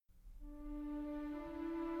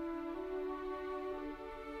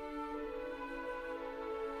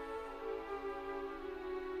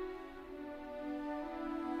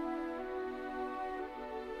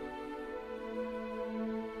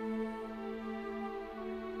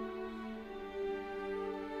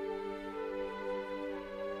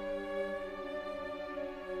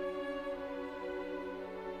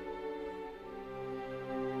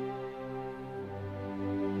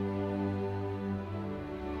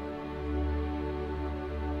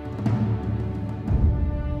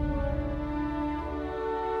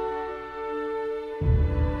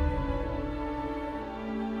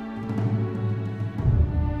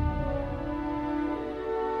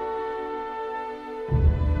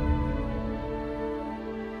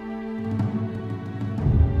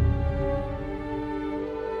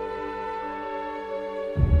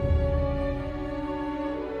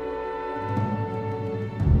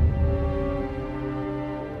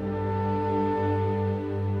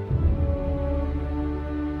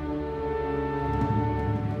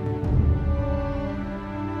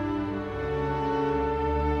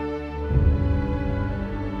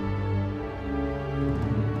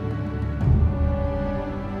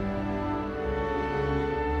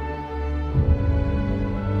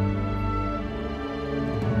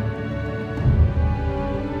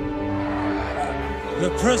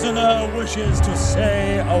prisoner wishes to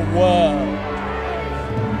say a word.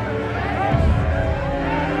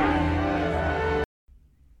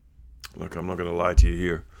 Look, I'm not going to lie to you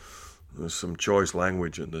here. There's some choice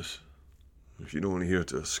language in this. If you don't want to hear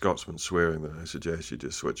a Scotsman swearing, then I suggest you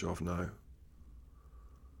just switch off now.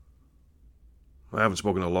 I haven't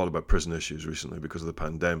spoken a lot about prison issues recently because of the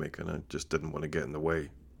pandemic, and I just didn't want to get in the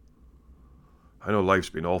way. I know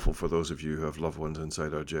life's been awful for those of you who have loved ones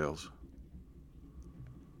inside our jails.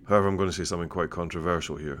 However, I'm going to say something quite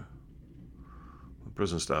controversial here. The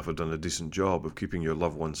prison staff have done a decent job of keeping your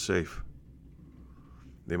loved ones safe.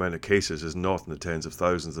 The amount of cases is not in the tens of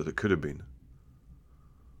thousands that it could have been.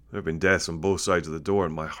 There have been deaths on both sides of the door,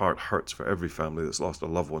 and my heart hurts for every family that's lost a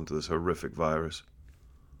loved one to this horrific virus.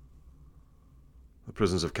 The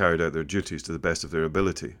prisons have carried out their duties to the best of their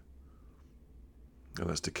ability, and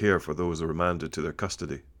that's to care for those remanded to their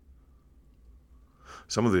custody.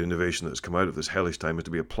 Some of the innovation that has come out of this hellish time is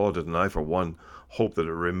to be applauded, and I, for one, hope that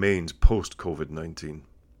it remains post-COVID-19.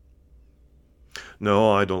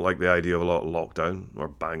 No, I don't like the idea of a lot of lockdown, or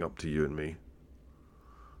bang up to you and me.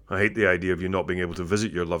 I hate the idea of you not being able to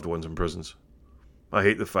visit your loved ones in prisons. I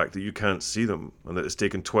hate the fact that you can't see them, and that it's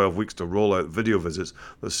taken 12 weeks to roll out video visits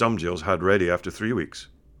that some jails had ready after 3 weeks.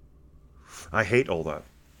 I hate all that.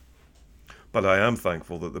 But I am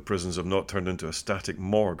thankful that the prisons have not turned into a static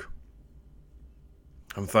morgue.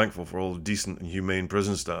 I'm thankful for all the decent and humane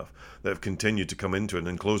prison staff that have continued to come into an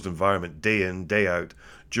enclosed environment day in, day out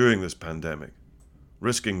during this pandemic,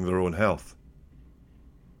 risking their own health.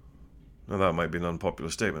 Now that might be an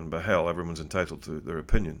unpopular statement, but hell, everyone's entitled to their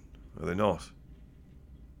opinion, are they not?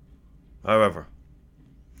 However,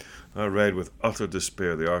 I read with utter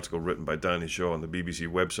despair the article written by Danny Shaw on the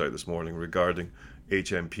BBC website this morning regarding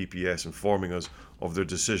HMPPS informing us of their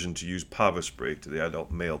decision to use Pava spray to the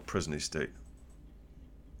adult male prison estate.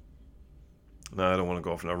 Now, I don't want to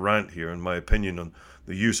go off on a rant here, and my opinion on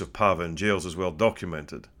the use of Pava in jails is well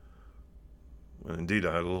documented. And indeed,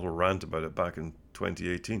 I had a little rant about it back in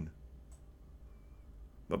 2018.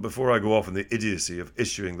 But before I go off on the idiocy of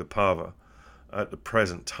issuing the Pava at the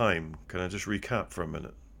present time, can I just recap for a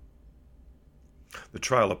minute? The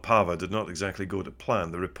trial of Pava did not exactly go to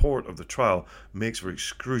plan. The report of the trial makes for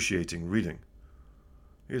excruciating reading.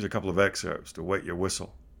 Here's a couple of excerpts to wet your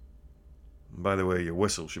whistle. And by the way, your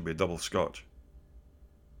whistle should be a double scotch.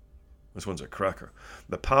 This one's a cracker.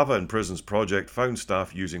 The Pava in Prisons project found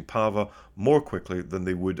staff using Pava more quickly than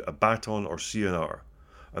they would a baton or CNR,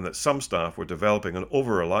 and that some staff were developing an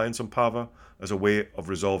over-reliance on Pava as a way of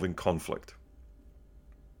resolving conflict.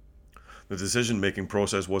 The decision-making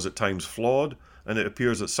process was at times flawed, and it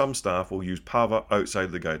appears that some staff will use Pava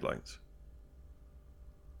outside the guidelines.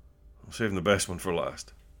 I'm saving the best one for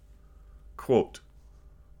last. Quote,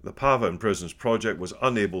 the Pava in Prisons project was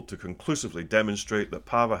unable to conclusively demonstrate that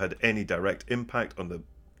Pava had any direct impact on the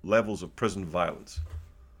levels of prison violence.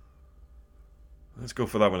 Let's go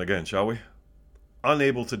for that one again, shall we?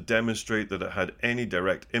 Unable to demonstrate that it had any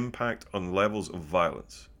direct impact on levels of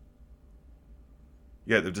violence.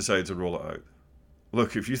 Yet they've decided to roll it out.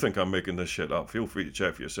 Look, if you think I'm making this shit up, feel free to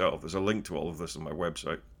check for yourself. There's a link to all of this on my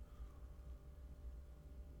website.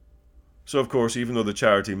 So, of course, even though the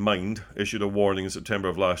charity Mind issued a warning in September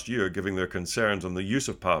of last year giving their concerns on the use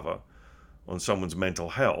of Pava on someone's mental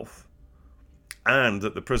health, and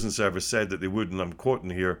that the prison service said that they would, and I'm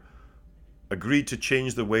quoting here, agreed to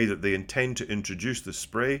change the way that they intend to introduce the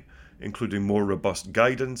spray, including more robust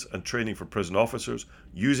guidance and training for prison officers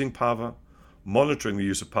using Pava, monitoring the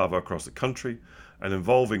use of Pava across the country, and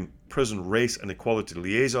involving prison race and equality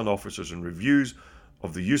liaison officers in reviews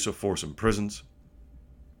of the use of force in prisons.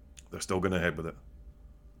 They're still going ahead with it.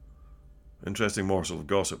 Interesting morsel of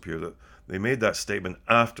gossip here that they made that statement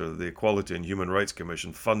after the Equality and Human Rights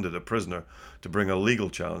Commission funded a prisoner to bring a legal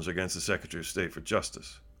challenge against the Secretary of State for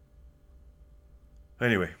Justice.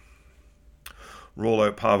 Anyway, roll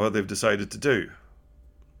out Pava they've decided to do,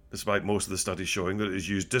 despite most of the studies showing that it is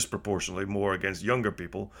used disproportionately more against younger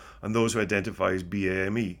people and those who identify as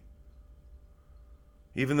BAME.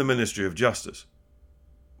 Even the Ministry of Justice.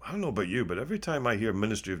 I don't know about you, but every time I hear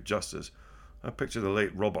Ministry of Justice, I picture the late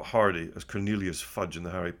Robert Hardy as Cornelius Fudge in the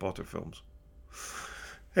Harry Potter films.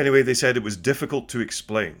 Anyway, they said it was difficult to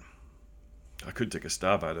explain. I could take a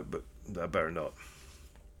stab at it, but I better not.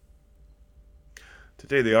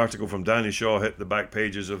 Today, the article from Danny Shaw hit the back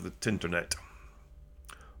pages of the Tinternet.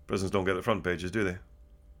 Prisons don't get the front pages, do they?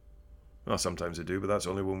 Well, sometimes they do, but that's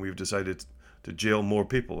only when we've decided to jail more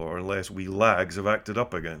people, or unless we lags have acted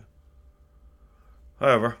up again.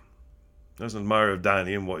 However, as an admirer of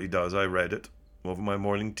Danny and what he does, I read it over my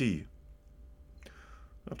morning tea.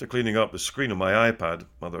 After cleaning up the screen of my iPad,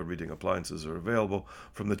 other reading appliances are available,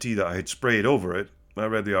 from the tea that I had sprayed over it, I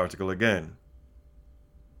read the article again.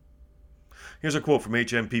 Here's a quote from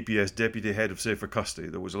HMPPS Deputy Head of Safer Custody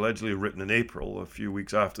that was allegedly written in April, a few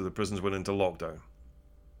weeks after the prisons went into lockdown.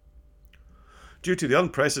 Due to the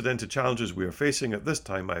unprecedented challenges we are facing at this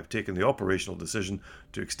time, I have taken the operational decision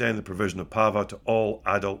to extend the provision of PAVA to all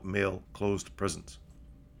adult male closed prisons.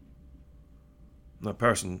 Now,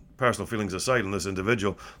 personal feelings aside on this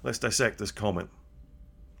individual, let's dissect this comment.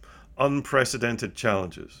 Unprecedented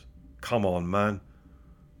challenges. Come on, man.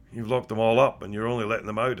 You've locked them all up and you're only letting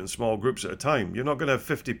them out in small groups at a time. You're not going to have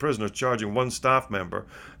 50 prisoners charging one staff member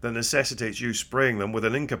that necessitates you spraying them with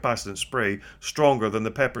an incapacitant spray stronger than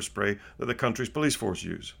the pepper spray that the country's police force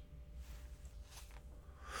use.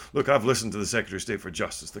 Look, I've listened to the Secretary of State for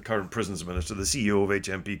Justice, the current Prisons Minister, the CEO of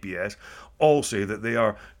HMPPS, all say that they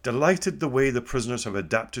are delighted the way the prisoners have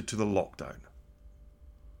adapted to the lockdown.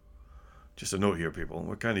 Just a note here, people,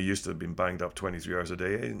 we're kind of used to being banged up 23 hours a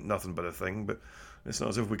day. Ain't nothing but a thing, but it's not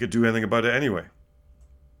as if we could do anything about it anyway.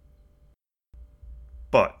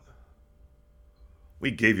 But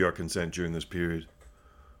we gave you our consent during this period.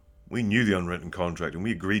 We knew the unwritten contract and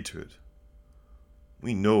we agreed to it.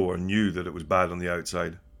 We know or knew that it was bad on the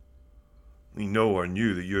outside. We know or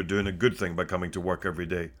knew that you're doing a good thing by coming to work every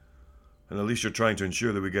day. And at least you're trying to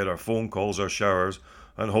ensure that we get our phone calls, our showers,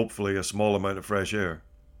 and hopefully a small amount of fresh air.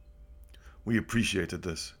 We appreciated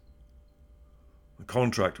this. The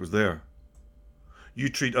contract was there. You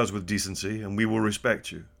treat us with decency and we will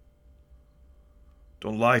respect you.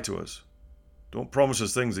 Don't lie to us. Don't promise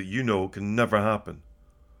us things that you know can never happen.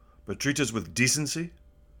 But treat us with decency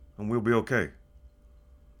and we'll be okay.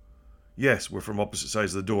 Yes, we're from opposite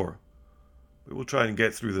sides of the door. But we'll try and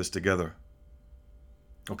get through this together.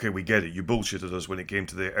 Okay, we get it. You bullshitted us when it came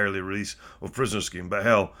to the early release of prisoner scheme. But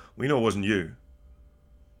hell, we know it wasn't you.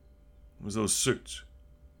 It was those suits.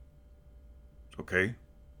 Okay,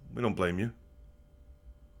 we don't blame you.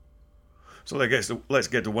 So let's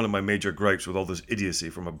get to one of my major gripes with all this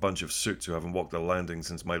idiocy from a bunch of suits who haven't walked the landing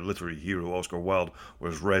since my literary hero Oscar Wilde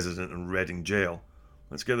was resident in Reading jail.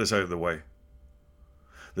 Let's get this out of the way.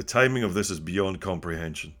 The timing of this is beyond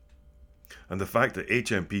comprehension. And the fact that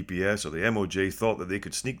HMPPS or the MOJ thought that they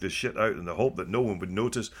could sneak this shit out in the hope that no one would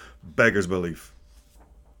notice beggars belief.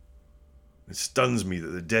 It stuns me that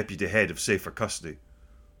the Deputy Head of Safer Custody,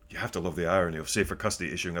 you have to love the irony of Safer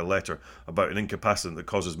Custody issuing a letter about an incapacitant that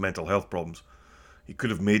causes mental health problems. He could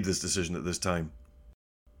have made this decision at this time.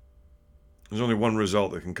 There's only one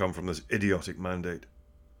result that can come from this idiotic mandate.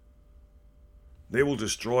 They will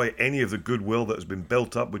destroy any of the goodwill that has been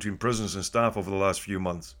built up between prisoners and staff over the last few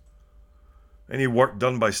months. Any work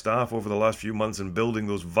done by staff over the last few months in building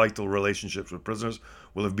those vital relationships with prisoners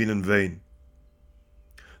will have been in vain.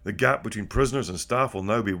 The gap between prisoners and staff will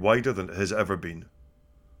now be wider than it has ever been.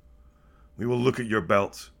 We will look at your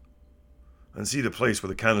belt and see the place where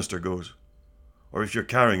the canister goes. Or if you're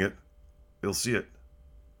carrying it, we'll see it.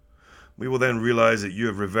 We will then realize that you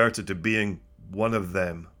have reverted to being one of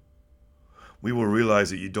them. We will realize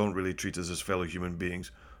that you don't really treat us as fellow human beings.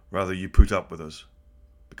 Rather, you put up with us.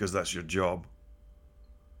 Because that's your job.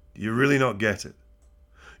 Do you really not get it?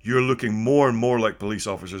 You're looking more and more like police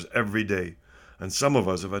officers every day. And some of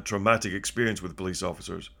us have had traumatic experience with police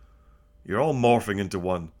officers. You're all morphing into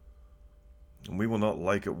one. And we will not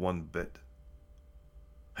like it one bit.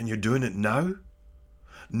 And you're doing it now?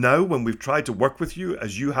 Now, when we've tried to work with you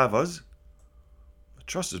as you have us? The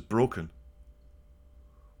trust is broken.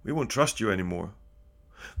 We won't trust you anymore.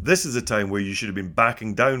 This is the time where you should have been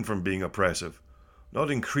backing down from being oppressive,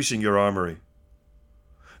 not increasing your armory.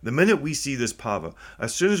 The minute we see this PAVA,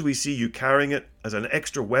 as soon as we see you carrying it as an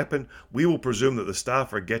extra weapon, we will presume that the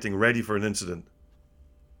staff are getting ready for an incident.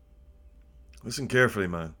 Listen carefully,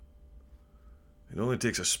 man. It only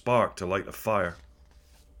takes a spark to light a fire.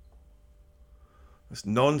 This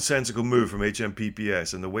nonsensical move from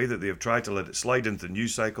HMPPS and the way that they have tried to let it slide into the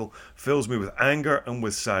news cycle fills me with anger and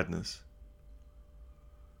with sadness.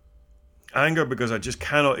 Anger because I just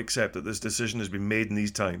cannot accept that this decision has been made in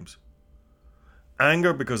these times.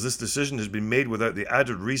 Anger because this decision has been made without the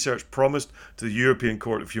added research promised to the European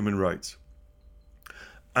Court of Human Rights.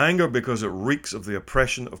 Anger because it reeks of the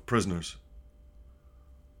oppression of prisoners.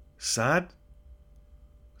 Sad?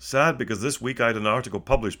 Sad because this week I had an article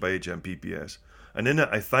published by HMPPS, and in it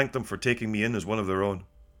I thanked them for taking me in as one of their own.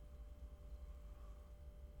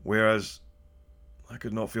 Whereas I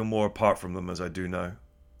could not feel more apart from them as I do now.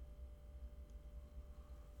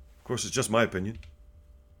 Of course, it's just my opinion.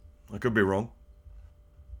 I could be wrong.